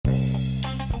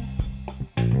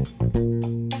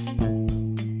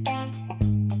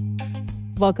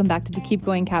Welcome back to the Keep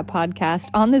Going Cat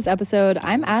podcast. On this episode,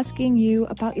 I'm asking you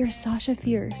about your Sasha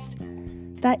Fierce,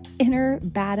 that inner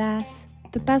badass,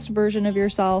 the best version of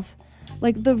yourself,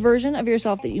 like the version of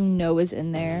yourself that you know is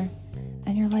in there.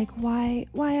 And you're like, why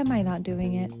am I not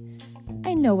doing it?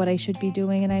 I know what I should be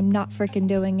doing and I'm not freaking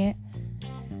doing it.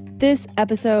 This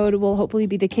episode will hopefully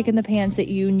be the kick in the pants that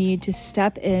you need to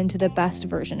step into the best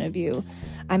version of you.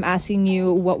 I'm asking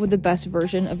you, what would the best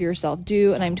version of yourself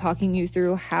do? And I'm talking you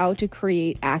through how to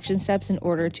create action steps in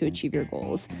order to achieve your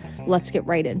goals. Let's get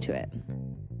right into it.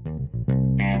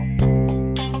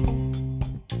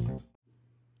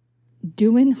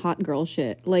 Doing hot girl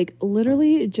shit, like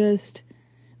literally just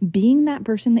being that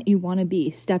person that you want to be,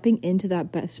 stepping into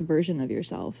that best version of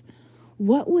yourself.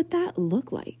 What would that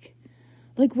look like?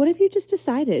 Like, what if you just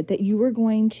decided that you were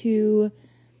going to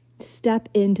step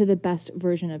into the best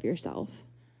version of yourself?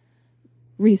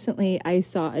 Recently, I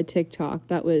saw a TikTok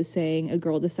that was saying a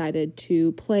girl decided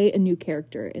to play a new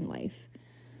character in life.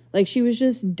 Like, she was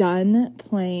just done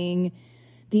playing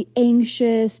the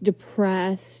anxious,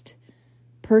 depressed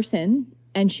person,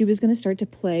 and she was going to start to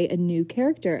play a new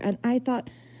character. And I thought,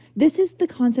 this is the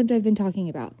concept I've been talking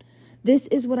about. This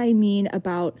is what I mean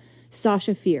about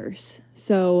Sasha Fierce.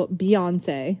 So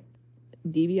Beyonce,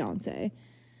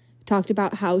 talked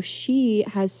about how she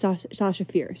has Sasha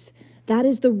Fierce. That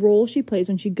is the role she plays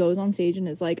when she goes on stage and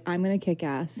is like, I'm going to kick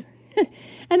ass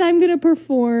and I'm going to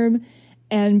perform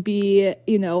and be,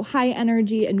 high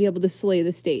energy and be able to slay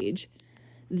the stage.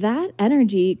 That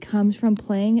energy comes from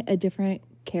playing a different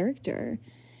character.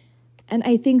 And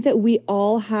I think that we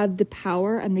all have the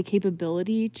power and the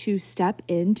capability to step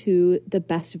into the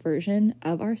best version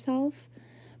of ourselves,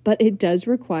 but it does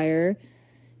require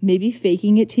maybe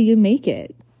faking it till you make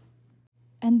it.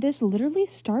 And this literally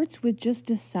starts with just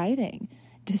deciding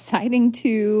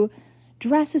to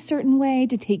dress a certain way,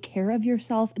 to take care of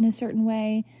yourself in a certain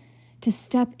way, to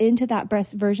step into that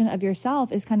best version of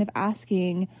yourself is kind of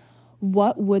asking,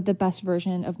 what would the best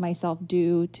version of myself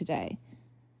do today?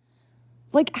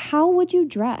 Like, how would you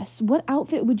dress? What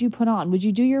outfit would you put on? Would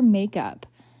you do your makeup?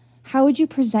 How would you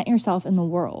present yourself in the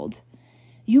world?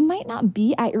 You might not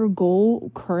be at your goal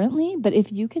currently, but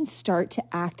if you can start to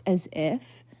act as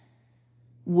if,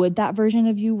 would that version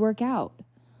of you work out?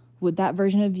 Would that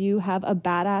version of you have a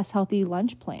badass, healthy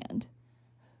lunch planned?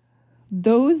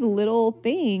 Those little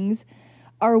things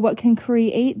are what can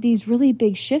create these really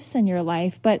big shifts in your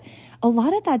life, but a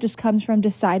lot of that just comes from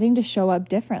deciding to show up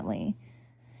differently.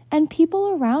 And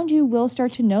people around you will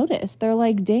start to notice. They're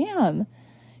like, damn,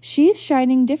 she's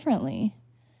shining differently.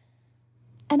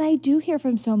 And I do hear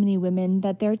from so many women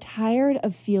that they're tired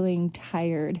of feeling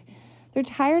tired. They're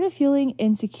tired of feeling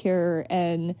insecure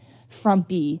and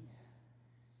frumpy.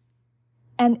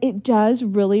 And it does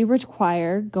really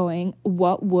require going,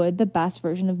 what would the best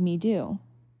version of me do?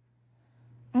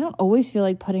 I don't always feel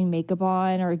like putting makeup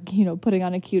on or, putting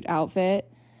on a cute outfit.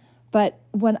 But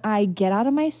when I get out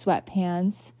of my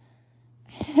sweatpants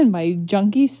and my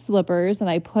junky slippers and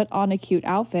I put on a cute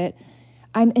outfit,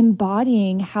 I'm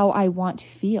embodying how I want to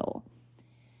feel.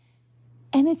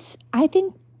 And I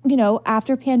think,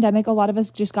 after pandemic, a lot of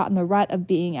us just got in the rut of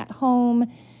being at home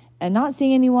and not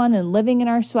seeing anyone and living in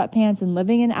our sweatpants and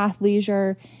living in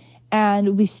athleisure,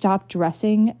 and we stopped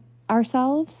dressing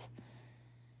ourselves.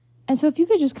 And so if you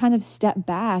could just kind of step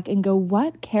back and go,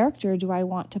 what character do I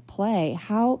want to play?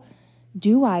 How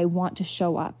do I want to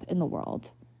show up in the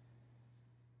world?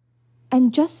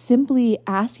 And just simply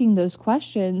asking those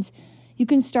questions, you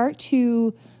can start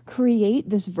to create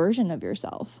this version of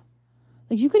yourself.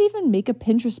 Like, you could even make a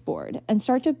Pinterest board and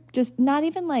start to just not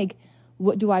even like,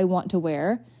 what do I want to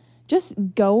wear? Just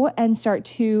go and start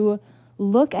to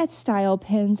look at style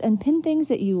pins and pin things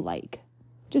that you like.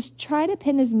 Just try to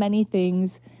pin as many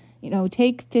things,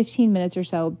 take 15 minutes or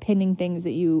so pinning things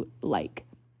that you like.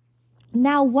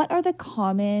 Now, what are the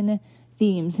common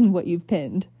themes in what you've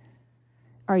pinned?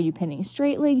 Are you pinning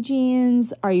straight leg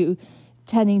jeans? Are you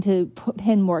tending to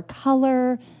pin more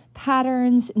color,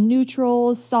 patterns,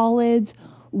 neutrals, solids?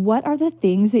 What are the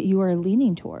things that you are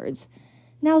leaning towards?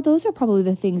 Now, those are probably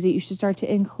the things that you should start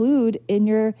to include in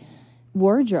your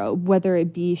wardrobe, whether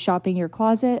it be shopping your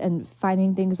closet and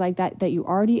finding things like that you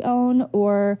already own,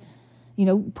 or,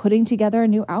 putting together a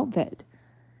new outfit.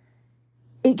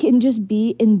 It can just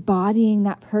be embodying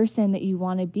that person that you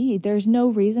want to be. There's no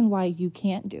reason why you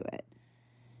can't do it.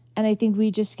 And I think we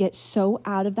just get so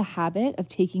out of the habit of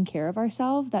taking care of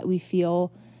ourselves that we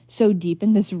feel so deep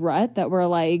in this rut that we're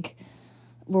like,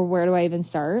 well, where do I even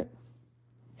start?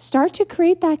 Start to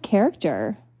create that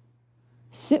character.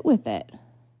 Sit with it.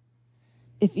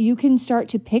 If you can start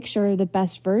to picture the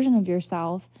best version of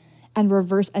yourself and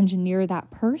reverse engineer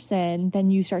that person,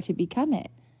 then you start to become it.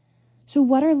 So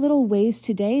what are little ways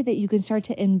today that you can start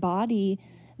to embody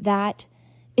that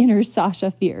inner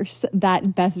Sasha Fierce,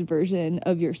 that best version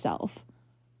of yourself?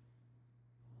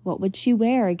 What would she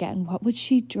wear again? What would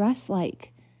she dress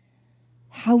like?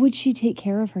 How would she take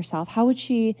care of herself? How would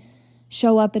she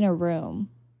show up in a room?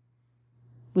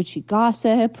 Would she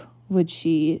gossip? Would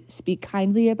she speak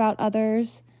kindly about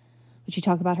others? Would she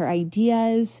talk about her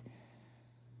ideas?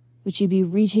 Would she be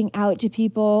reaching out to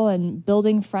people and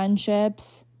building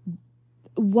friendships?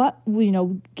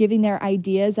 Giving their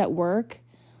ideas at work?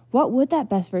 What would that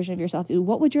best version of yourself do?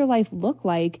 What would your life look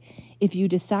like if you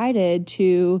decided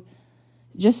to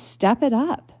just step it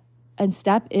up and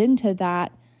step into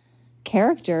that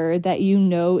character that you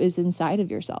know is inside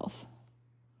of yourself?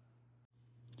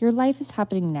 Your life is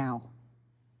happening now.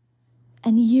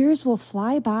 And years will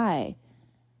fly by.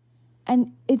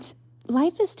 And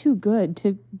life is too good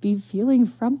to be feeling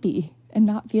frumpy and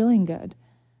not feeling good.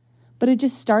 But it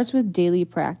just starts with daily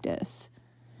practice.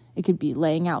 It could be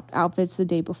laying out outfits the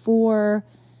day before,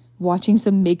 watching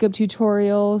some makeup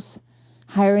tutorials,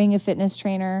 hiring a fitness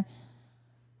trainer.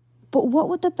 But what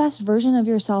would the best version of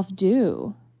yourself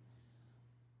do?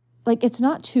 Like, it's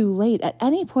not too late. At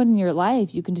any point in your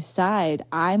life, you can decide,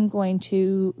 I'm going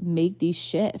to make these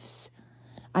shifts.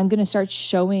 I'm going to start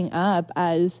showing up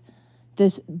as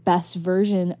this best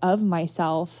version of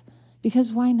myself,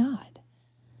 because why not?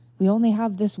 We only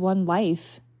have this one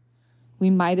life. We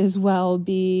might as well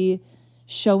be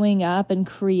showing up and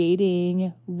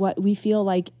creating what we feel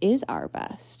like is our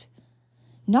best.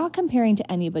 Not comparing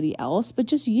to anybody else, but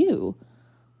just you.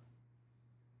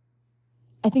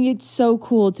 I think it's so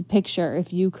cool to picture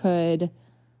if you could,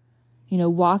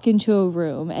 walk into a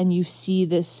room and you see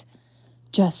this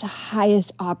just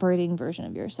highest operating version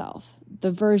of yourself.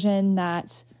 The version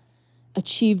that's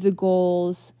achieved the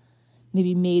goals,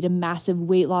 maybe made a massive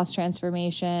weight loss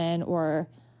transformation, or,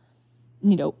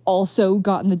 also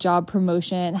gotten the job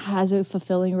promotion, has a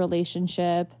fulfilling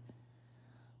relationship,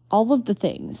 all of the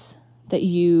things that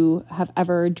you have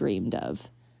ever dreamed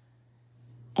of.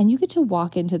 And you get to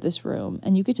walk into this room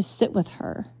and you get to sit with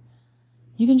her.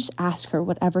 You can just ask her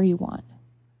whatever you want.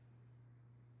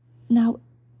 Now,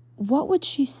 what would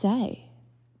she say?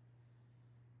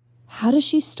 How does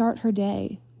she start her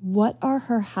day? What are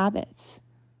her habits?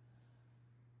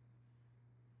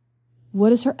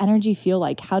 What does her energy feel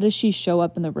like? How does she show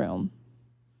up in the room?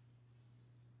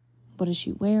 What is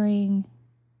she wearing?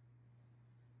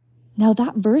 Now,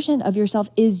 that version of yourself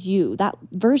is you. That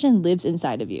version lives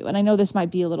inside of you. And I know this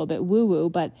might be a little bit woo-woo,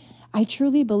 but I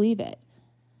truly believe it.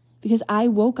 Because I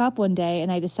woke up one day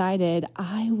and I decided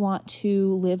I want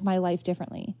to live my life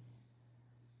differently.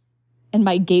 And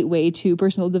my gateway to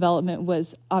personal development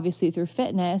was obviously through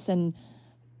fitness. And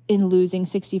in losing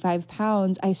 65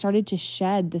 pounds, I started to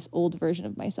shed this old version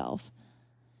of myself.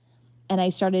 And I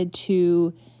started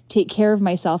to take care of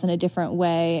myself in a different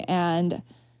way and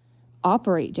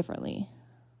operate differently.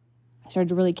 I started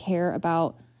to really care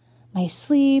about my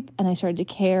sleep, and I started to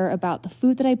care about the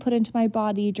food that I put into my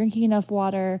body, drinking enough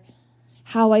water,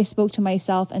 how I spoke to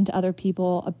myself and to other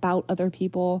people, about other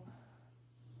people,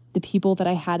 the people that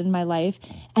I had in my life.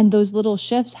 And those little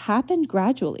shifts happened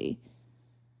gradually.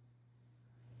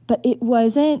 But it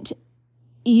wasn't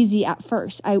easy at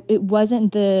first. It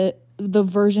wasn't the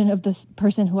version of this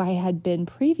person who I had been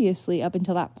previously up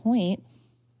until that point.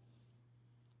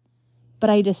 But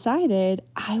I decided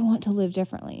I want to live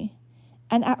differently.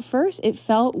 And at first it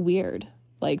felt weird.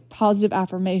 Like, positive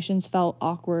affirmations felt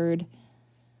awkward.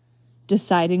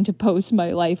 Deciding to post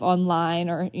my life online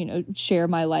or, share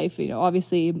my life.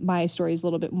 Obviously my story is a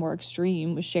little bit more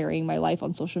extreme with sharing my life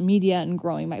on social media and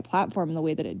growing my platform in the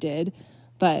way that it did.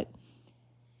 But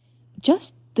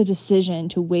just the decision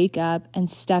to wake up and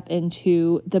step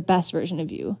into the best version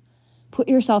of you. Put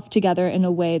yourself together in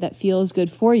a way that feels good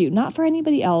for you, not for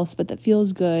anybody else, but that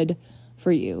feels good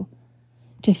for you.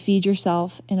 To feed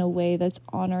yourself in a way that's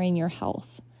honoring your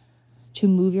health. To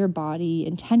move your body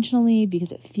intentionally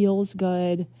because it feels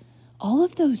good. All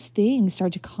of those things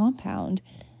start to compound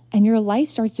and your life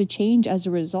starts to change as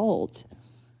a result.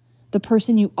 The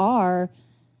person you are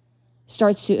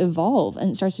starts to evolve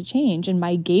and it starts to change. And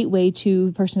my gateway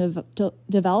to personal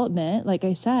development, like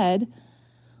I said,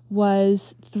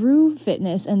 was through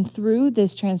fitness and through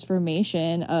this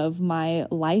transformation of my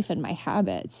life and my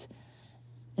habits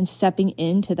and stepping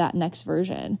into that next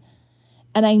version.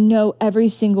 And I know every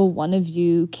single one of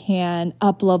you can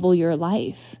up-level your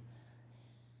life.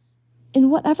 In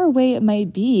whatever way it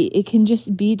might be, it can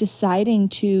just be deciding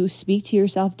to speak to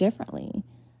yourself differently,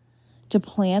 to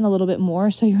plan a little bit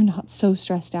more so you're not so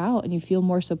stressed out and you feel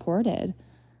more supported,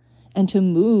 and to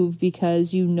move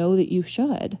because you know that you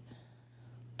should.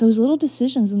 Those little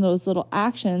decisions and those little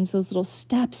actions, those little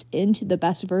steps into the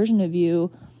best version of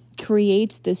you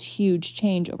creates this huge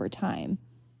change over time.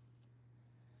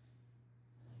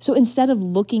 So instead of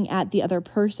looking at the other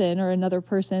person or another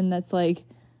person that's like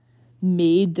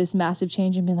made this massive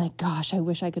change and being like, gosh, I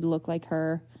wish I could look like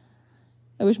her.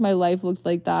 I wish my life looked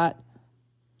like that.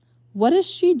 What does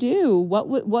she do?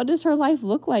 What does her life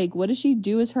look like? What does she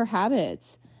do as her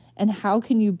habits? And how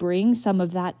can you bring some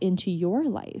of that into your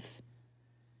life?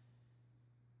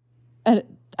 And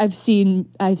I've seen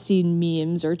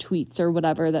memes or tweets or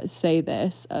whatever that say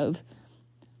this of,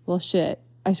 well, shit,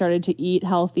 I started to eat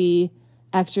healthy,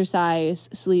 exercise,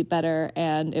 sleep better,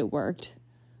 and it worked.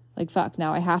 Like, fuck,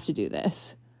 now I have to do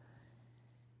this.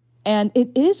 And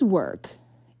it is work.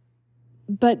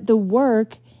 But the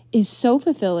work is so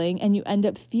fulfilling, and you end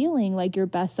up feeling like your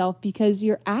best self because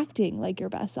you're acting like your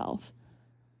best self.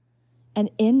 And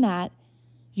in that,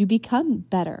 you become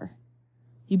better.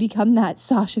 You become that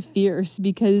Sasha Fierce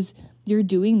because you're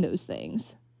doing those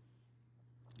things.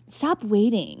 Stop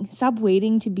waiting. Stop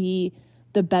waiting to be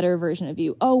the better version of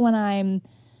you. Oh, when I'm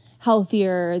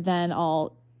healthier, then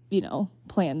I'll,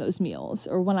 plan those meals.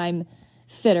 Or when I'm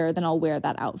fitter, then I'll wear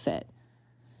that outfit.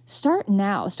 Start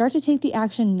now. Start to take the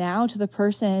action now to the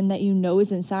person that you know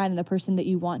is inside and the person that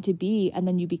you want to be, and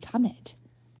then you become it.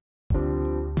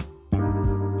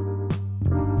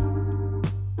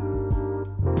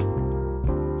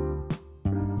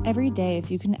 Every day, if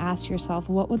you can ask yourself,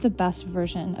 what would the best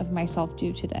version of myself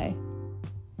do today?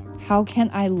 How can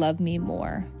I love me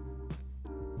more?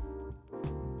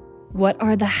 What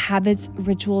are the habits,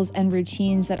 rituals, and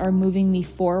routines that are moving me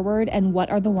forward, and what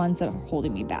are the ones that are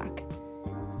holding me back?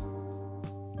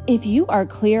 If you are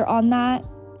clear on that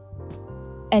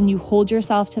and you hold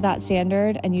yourself to that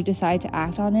standard and you decide to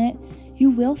act on it,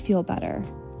 you will feel better.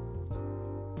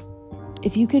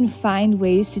 If you can find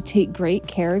ways to take great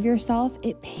care of yourself,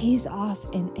 it pays off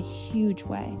in a huge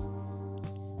way.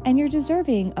 And you're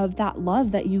deserving of that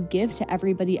love that you give to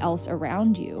everybody else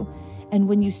around you. And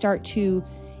when you start to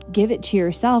give it to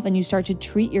yourself and you start to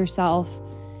treat yourself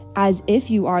as if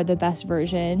you are the best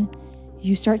version,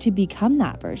 you start to become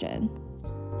that version.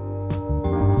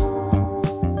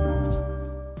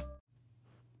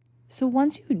 So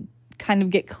once you kind of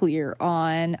get clear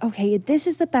on, okay, this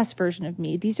is the best version of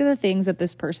me, these are the things that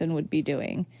this person would be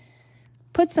doing,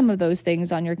 put some of those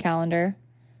things on your calendar.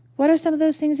 What are some of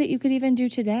those things that you could even do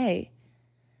today?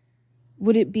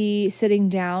 Would it be sitting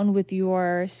down with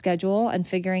your schedule and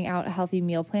figuring out a healthy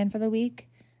meal plan for the week?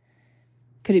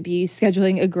 Could it be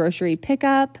scheduling a grocery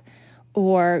pickup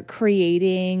or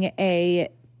creating a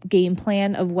game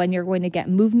plan of when you're going to get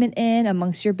movement in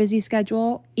amongst your busy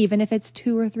schedule, even if it's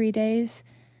 2 or 3 days?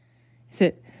 Is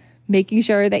it making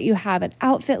sure that you have an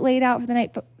outfit laid out for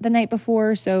the night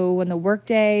before, so when the work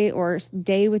day or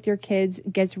day with your kids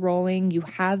gets rolling, you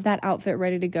have that outfit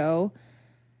ready to go?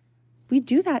 We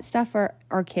do that stuff for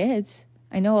our kids.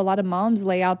 I know a lot of moms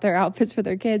lay out their outfits for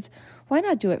their kids. Why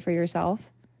not do it for yourself?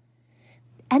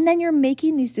 And then you're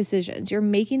making these decisions. You're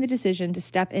making the decision to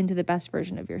step into the best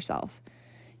version of yourself.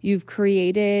 You've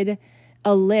created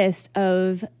a list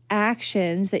of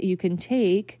actions that you can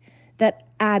take that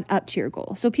add up to your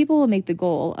goal. So people will make the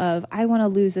goal of, I want to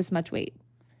lose this much weight.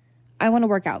 I want to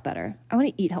work out better. I want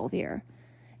to eat healthier.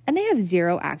 And they have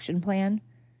zero action plan.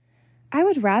 I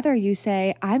would rather you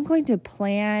say, I'm going to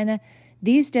plan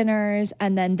these dinners,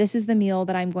 and then this is the meal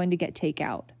that I'm going to get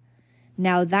takeout.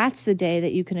 Now that's the day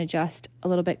that you can adjust a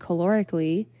little bit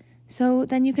calorically, so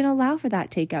then you can allow for that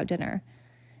takeout dinner.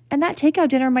 And that takeout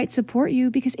dinner might support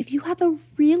you because if you have a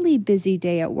really busy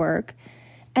day at work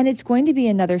and it's going to be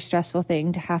another stressful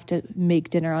thing to have to make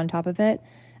dinner on top of it,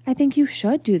 I think you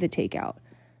should do the takeout.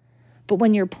 But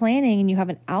when you're planning and you have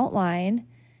an outline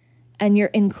and you're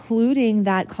including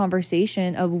that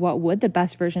conversation of what would the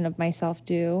best version of myself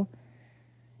do,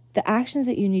 the actions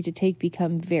that you need to take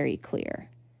become very clear.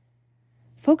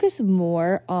 Focus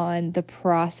more on the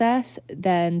process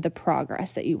than the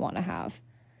progress that you want to have.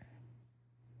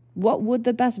 What would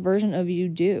the best version of you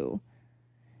do?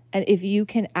 And if you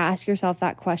can ask yourself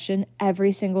that question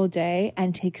every single day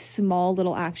and take small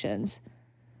little actions,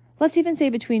 let's even say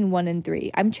between 1 and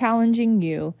 3, I'm challenging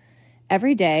you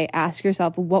every day, ask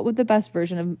yourself, what would the best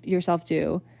version of yourself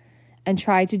do? And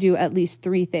try to do at least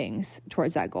 3 things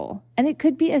towards that goal. And it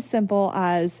could be as simple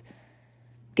as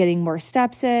getting more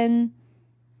steps in,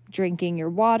 drinking your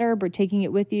water, but taking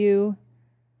it with you,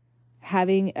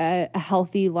 having a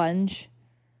healthy lunch,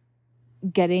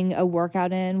 getting a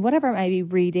workout in, whatever it might be,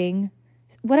 reading,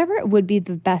 whatever it would be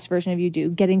the best version of you do,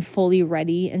 getting fully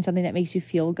ready in something that makes you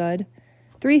feel good.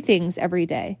 3 things every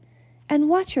day, and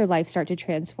watch your life start to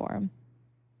transform.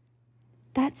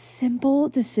 That simple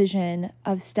decision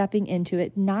of stepping into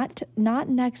it, not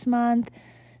next month,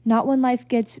 not when life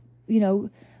gets,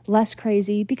 less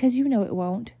crazy, because it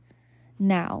won't.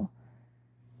 Now.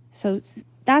 So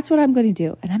that's what I'm going to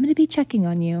do, and I'm going to be checking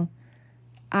on you.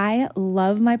 I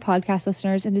love my podcast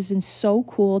listeners, and it's been so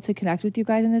cool to connect with you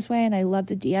guys in this way, and I love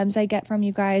the DMs I get from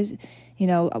you guys.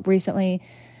 Recently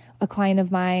a client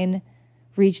of mine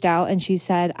reached out and she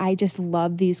said, I just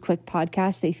love these quick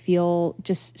podcasts. They feel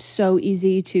just so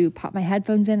easy to pop my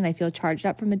headphones in and I feel charged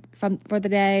up for the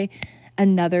day.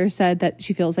 Another said that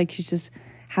she feels like she's just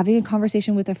having a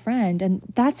conversation with a friend. And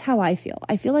that's how I feel.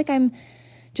 I feel like I'm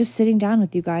just sitting down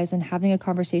with you guys and having a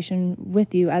conversation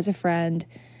with you as a friend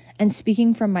and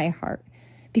speaking from my heart,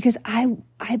 because I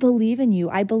believe in you.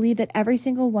 I believe that every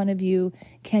single one of you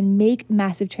can make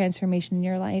massive transformation in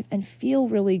your life and feel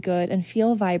really good and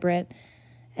feel vibrant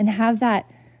and have that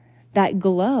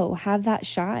glow, have that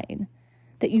shine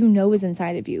that is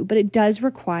inside of you. But it does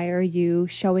require you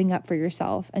showing up for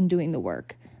yourself and doing the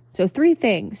work. So 3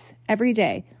 things every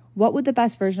day. What would the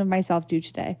best version of myself do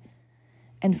today?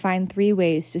 And find 3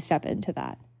 ways to step into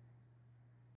that.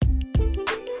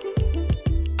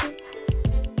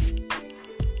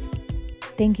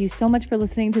 Thank you so much for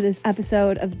listening to this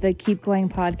episode of the Keep Going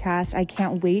podcast. I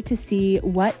can't wait to see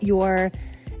what your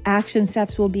action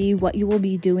steps will be, what you will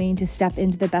be doing to step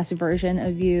into the best version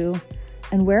of you,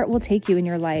 and where it will take you in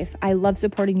your life. I love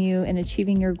supporting you and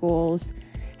achieving your goals.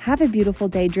 Have a beautiful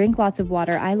day. Drink lots of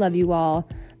water. I love you all.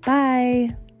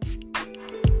 Bye.